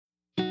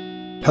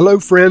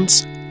Hello,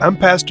 friends. I'm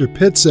Pastor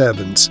Pitts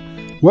Evans.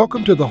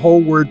 Welcome to the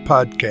Whole Word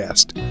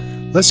Podcast.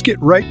 Let's get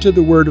right to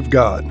the Word of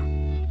God.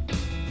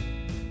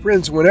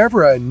 Friends,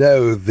 whenever I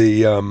know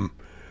the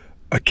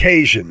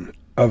occasion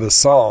of a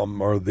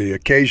psalm or the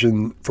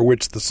occasion for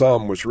which the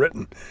psalm was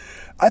written,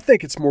 I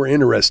think it's more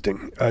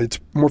interesting.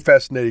 It's more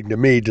fascinating to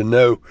me to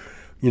know,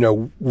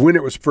 when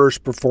it was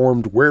first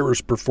performed, where it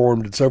was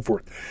performed, and so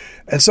forth.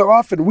 And so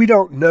often we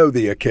don't know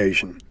the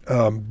occasion.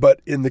 But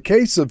in the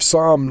case of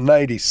Psalm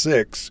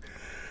 96,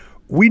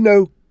 we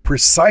know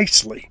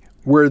precisely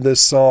where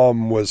this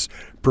psalm was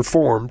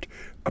performed,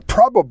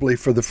 probably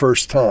for the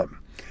first time.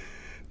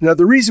 Now,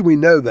 the reason we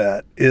know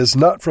that is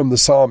not from the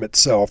psalm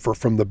itself or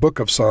from the book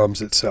of Psalms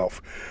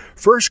itself.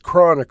 First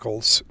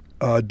Chronicles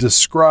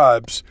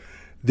describes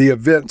the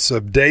events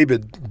of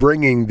David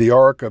bringing the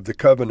Ark of the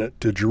Covenant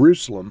to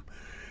Jerusalem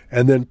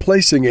and then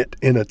placing it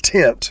in a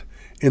tent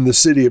in the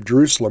city of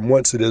Jerusalem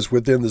once it is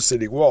within the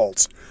city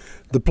walls.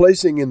 The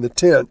placing in the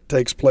tent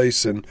takes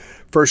place in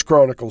 1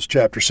 Chronicles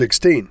chapter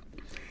 16.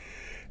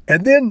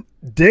 And then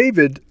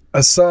David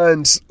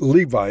assigns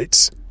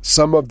Levites,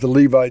 some of the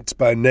Levites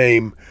by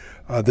name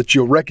that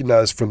you'll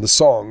recognize from the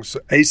songs.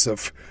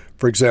 Asaph,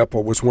 for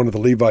example, was one of the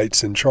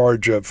Levites in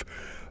charge of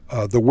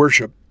the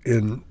worship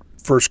in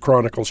 1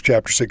 Chronicles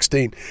chapter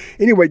 16.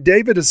 Anyway,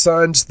 David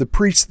assigns the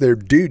priests their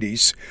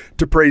duties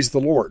to praise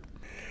the Lord.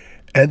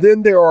 And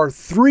then there are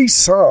three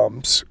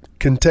psalms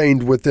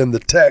contained within the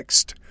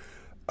text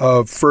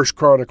of 1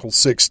 Chronicles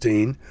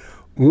 16,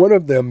 one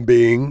of them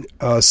being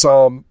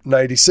Psalm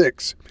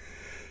 96.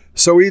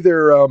 So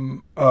either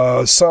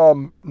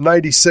Psalm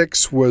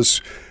 96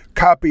 was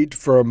copied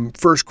from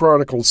 1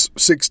 Chronicles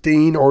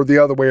 16 or the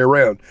other way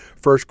around.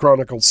 1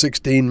 Chronicles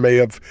 16 may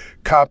have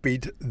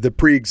copied the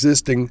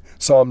pre-existing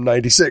Psalm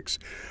 96.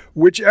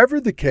 Whichever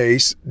the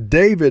case,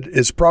 David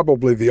is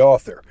probably the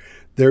author.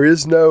 There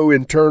is no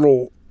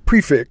internal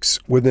prefix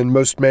within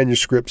most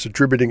manuscripts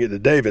attributing it to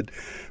David,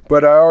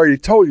 but I already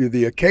told you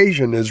the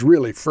occasion is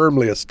really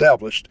firmly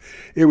established.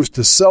 It was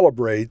to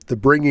celebrate the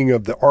bringing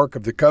of the Ark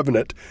of the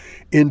Covenant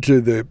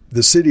into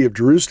the city of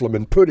Jerusalem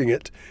and putting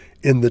it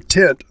in the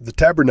tent, the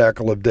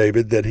tabernacle of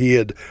David that he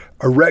had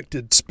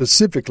erected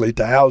specifically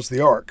to house the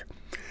Ark.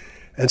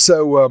 And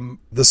so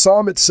the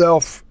psalm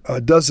itself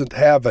doesn't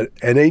have an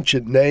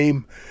ancient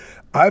name.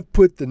 I've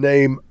put the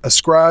name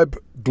Ascribe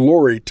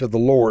Glory to the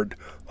Lord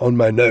on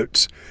my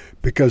notes,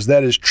 because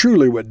that is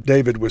truly what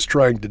David was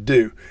trying to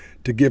do,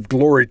 to give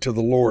glory to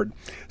the Lord.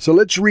 So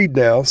let's read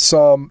now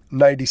Psalm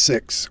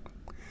 96.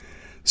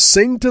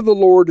 Sing to the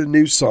Lord a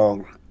new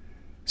song.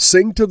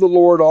 Sing to the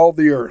Lord all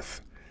the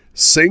earth.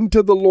 Sing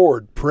to the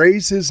Lord,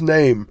 praise His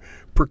name,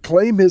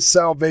 proclaim His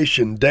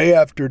salvation day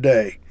after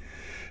day.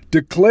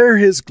 Declare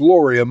His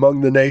glory among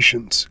the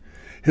nations,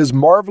 His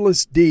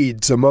marvelous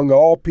deeds among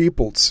all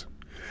peoples.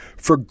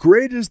 For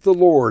great is the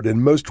Lord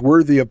and most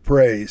worthy of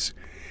praise.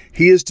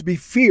 He is to be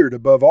feared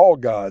above all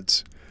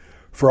gods.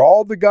 For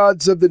all the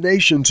gods of the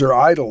nations are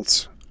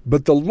idols,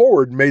 but the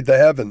Lord made the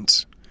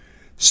heavens.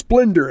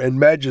 Splendor and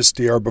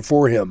majesty are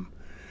before Him.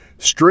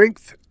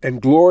 Strength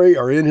and glory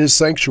are in His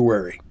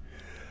sanctuary.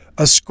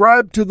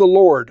 Ascribe to the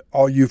Lord,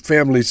 all you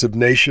families of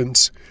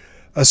nations.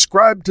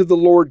 Ascribe to the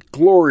Lord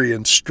glory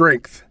and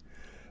strength.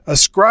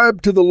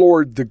 Ascribe to the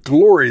Lord the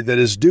glory that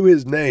is due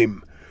His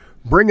name.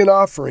 Bring an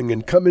offering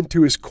and come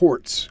into His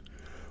courts.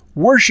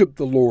 Worship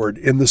the Lord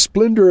in the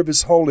splendor of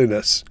His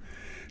holiness.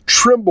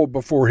 Tremble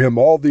before Him,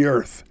 all the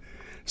earth.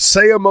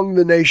 Say among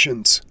the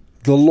nations,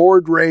 the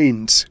Lord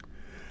reigns.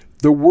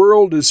 The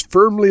world is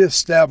firmly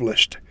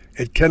established.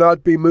 It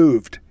cannot be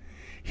moved.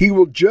 He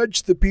will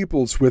judge the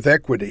peoples with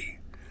equity.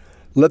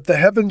 Let the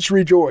heavens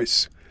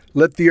rejoice.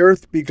 Let the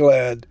earth be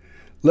glad.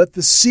 Let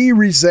the sea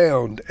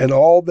resound and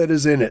all that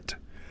is in it.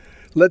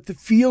 Let the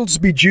fields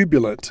be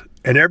jubilant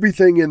and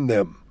everything in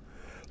them.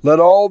 Let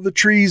all the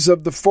trees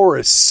of the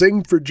forest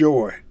sing for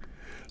joy.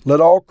 Let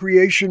all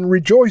creation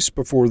rejoice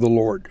before the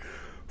Lord.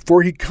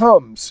 For He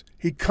comes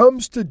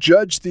to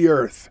judge the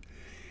earth.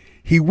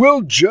 He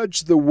will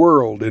judge the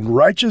world in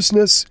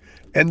righteousness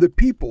and the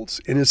peoples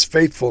in His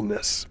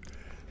faithfulness.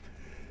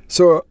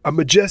 So a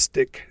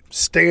majestic,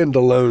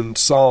 standalone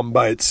psalm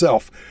by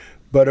itself.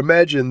 But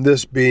imagine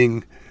this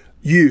being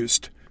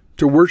used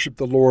to worship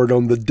the Lord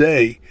on the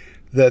day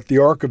that the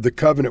Ark of the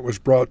Covenant was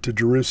brought to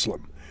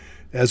Jerusalem.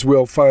 As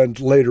we'll find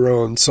later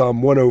on,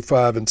 Psalm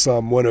 105 and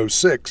Psalm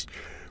 106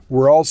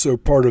 were also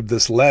part of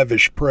this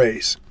lavish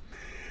praise.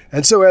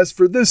 And so as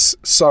for this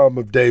Psalm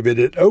of David,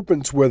 it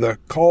opens with a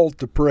call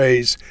to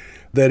praise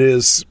that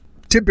is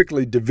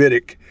typically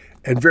Davidic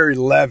and very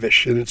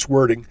lavish in its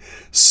wording.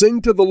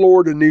 Sing to the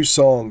Lord a new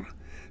song.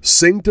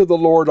 Sing to the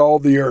Lord all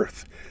the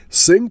earth.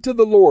 Sing to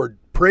the Lord,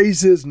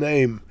 praise His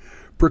name.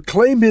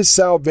 Proclaim His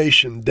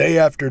salvation day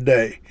after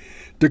day.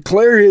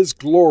 Declare His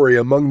glory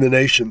among the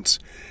nations,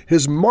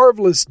 His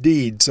marvelous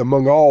deeds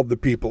among all the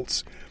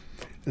peoples.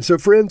 And so,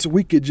 friends,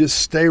 we could just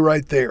stay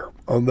right there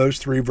on those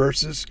three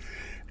verses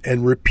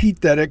and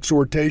repeat that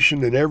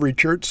exhortation in every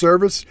church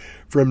service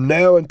from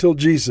now until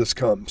Jesus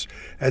comes.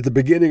 At the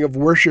beginning of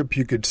worship,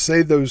 you could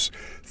say those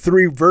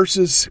three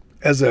verses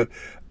as a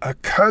a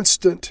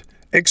constant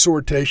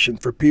exhortation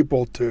for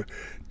people to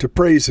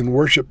praise and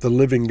worship the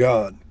living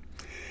God.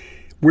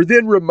 We're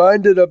then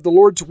reminded of the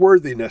Lord's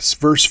worthiness.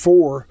 Verse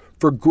 4,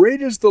 "For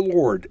great is the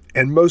Lord,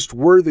 and most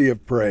worthy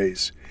of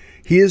praise.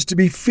 He is to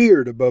be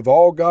feared above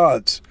all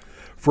gods.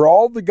 For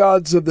all the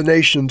gods of the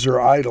nations are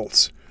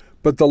idols,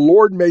 but the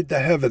Lord made the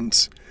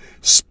heavens.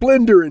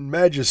 Splendor and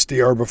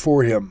majesty are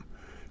before him.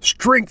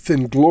 Strength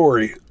and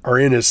glory are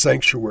in his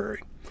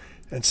sanctuary."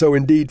 And so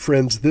indeed,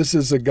 friends, this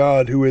is a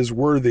God who is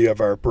worthy of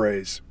our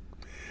praise.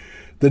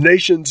 The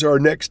nations are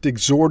next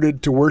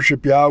exhorted to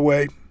worship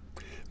Yahweh.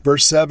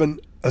 Verse 7,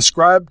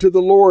 "Ascribe to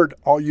the Lord,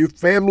 all you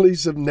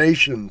families of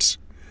nations.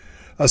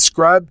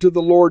 Ascribe to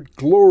the Lord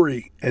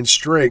glory and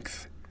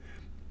strength."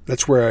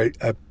 That's where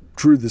I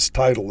drew this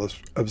title,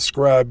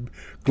 Ascribe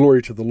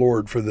Glory to the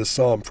Lord, for this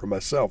psalm for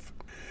myself.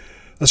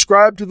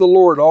 "Ascribe to the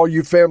Lord, all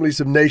you families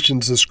of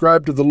nations.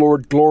 Ascribe to the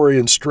Lord glory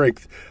and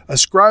strength.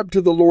 Ascribe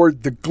to the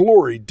Lord the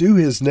glory due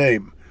his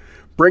name.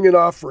 Bring an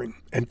offering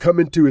and come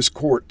into his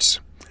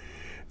courts."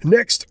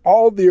 Next,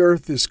 all the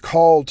earth is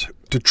called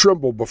to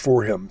tremble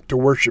before him, to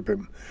worship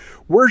him.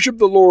 Worship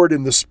the Lord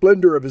in the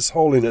splendor of his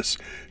holiness.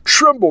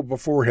 Tremble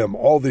before him,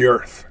 all the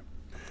earth.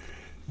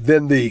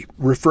 Then the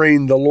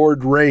refrain, "The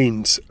Lord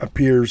reigns,"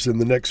 appears in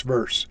the next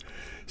verse.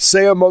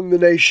 "Say among the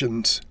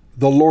nations,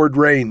 the Lord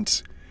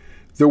reigns.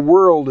 The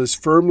world is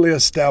firmly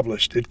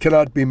established. It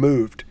cannot be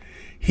moved.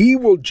 He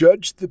will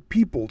judge the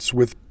peoples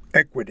with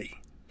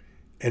equity."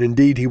 And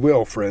indeed he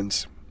will,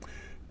 friends.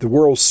 The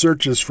world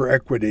searches for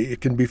equity.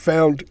 It can be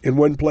found in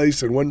one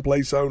place and one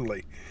place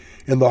only,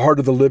 in the heart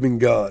of the living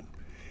God.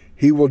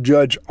 He will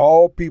judge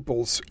all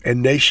peoples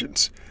and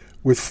nations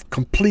with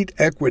complete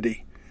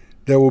equity.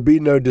 There will be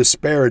no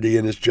disparity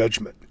in his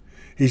judgment.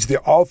 He's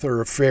the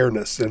author of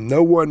fairness, and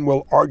no one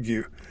will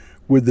argue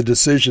with the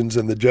decisions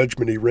and the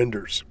judgment he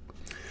renders.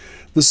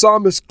 The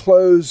psalmist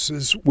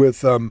closes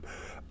with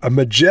a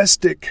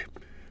majestic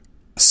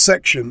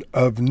section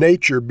of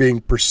nature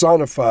being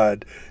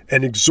personified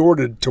and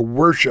exhorted to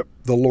worship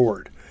the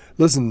Lord.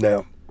 Listen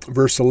now,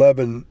 verse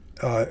 11,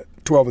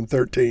 12, and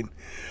 13.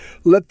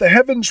 "Let the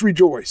heavens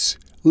rejoice.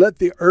 Let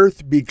the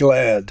earth be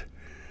glad.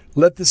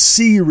 Let the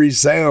sea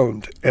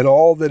resound and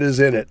all that is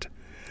in it.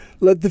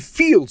 Let the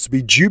fields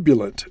be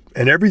jubilant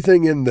and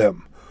everything in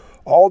them.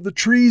 All the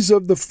trees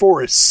of the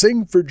forest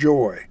sing for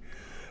joy.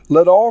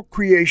 Let all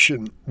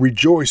creation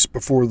rejoice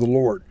before the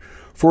Lord.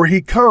 For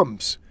he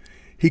comes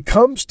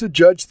to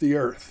judge the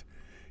earth.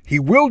 He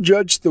will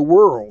judge the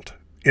world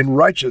in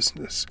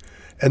righteousness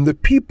and the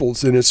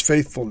peoples in his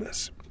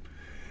faithfulness."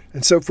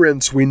 And so,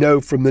 friends, we know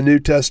from the New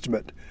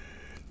Testament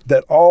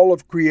that all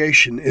of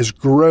creation is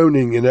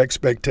groaning in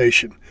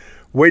expectation,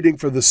 waiting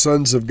for the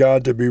sons of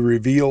God to be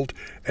revealed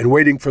and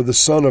waiting for the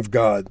Son of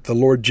God, the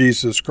Lord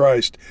Jesus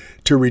Christ,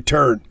 to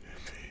return.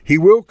 He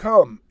will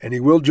come and he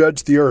will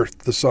judge the earth,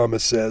 the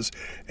psalmist says,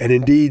 and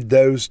indeed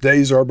those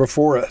days are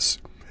before us.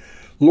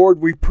 Lord,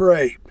 we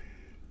pray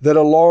that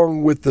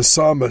along with the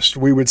psalmist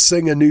we would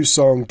sing a new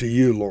song to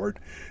you, Lord,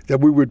 that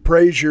we would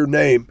praise your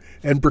name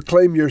and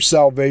proclaim your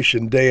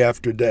salvation day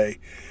after day.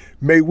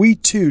 May we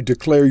too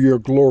declare your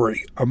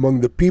glory among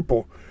the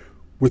people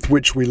with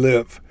which we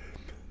live.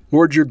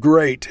 Lord, you're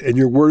great and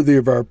you're worthy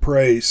of our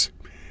praise.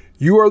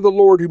 You are the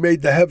Lord who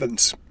made the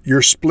heavens.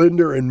 Your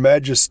splendor and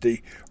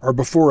majesty are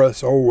before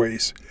us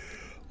always.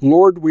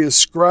 Lord, we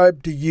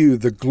ascribe to you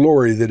the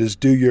glory that is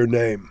due your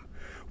name.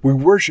 We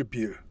worship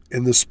you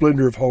in the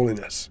splendor of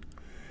holiness.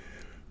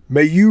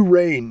 May you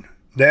reign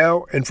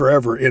now and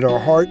forever in our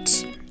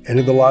hearts and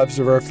in the lives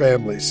of our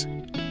families.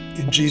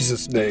 In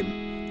Jesus'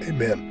 name,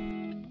 amen.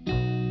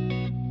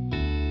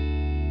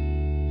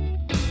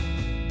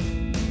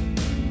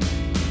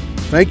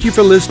 Thank you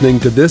for listening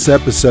to this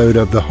episode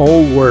of The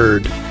Whole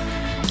Word.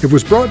 It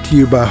was brought to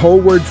you by Whole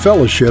Word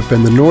Fellowship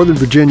and the Northern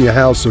Virginia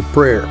House of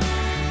Prayer.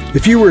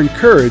 If you were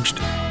encouraged,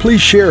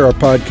 please share our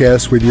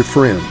podcast with your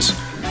friends.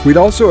 We'd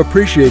also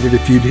appreciate it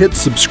if you'd hit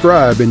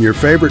subscribe in your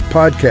favorite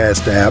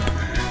podcast app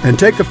and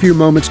take a few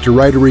moments to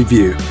write a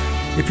review.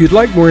 If you'd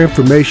like more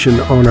information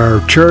on our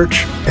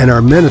church and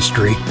our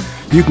ministry,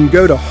 you can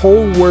go to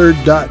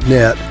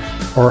wholeword.net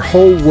or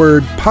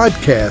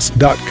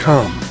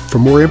wholewordpodcast.com for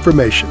more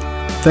information.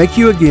 Thank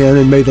you again,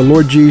 and may the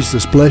Lord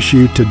Jesus bless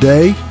you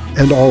today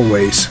and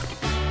always.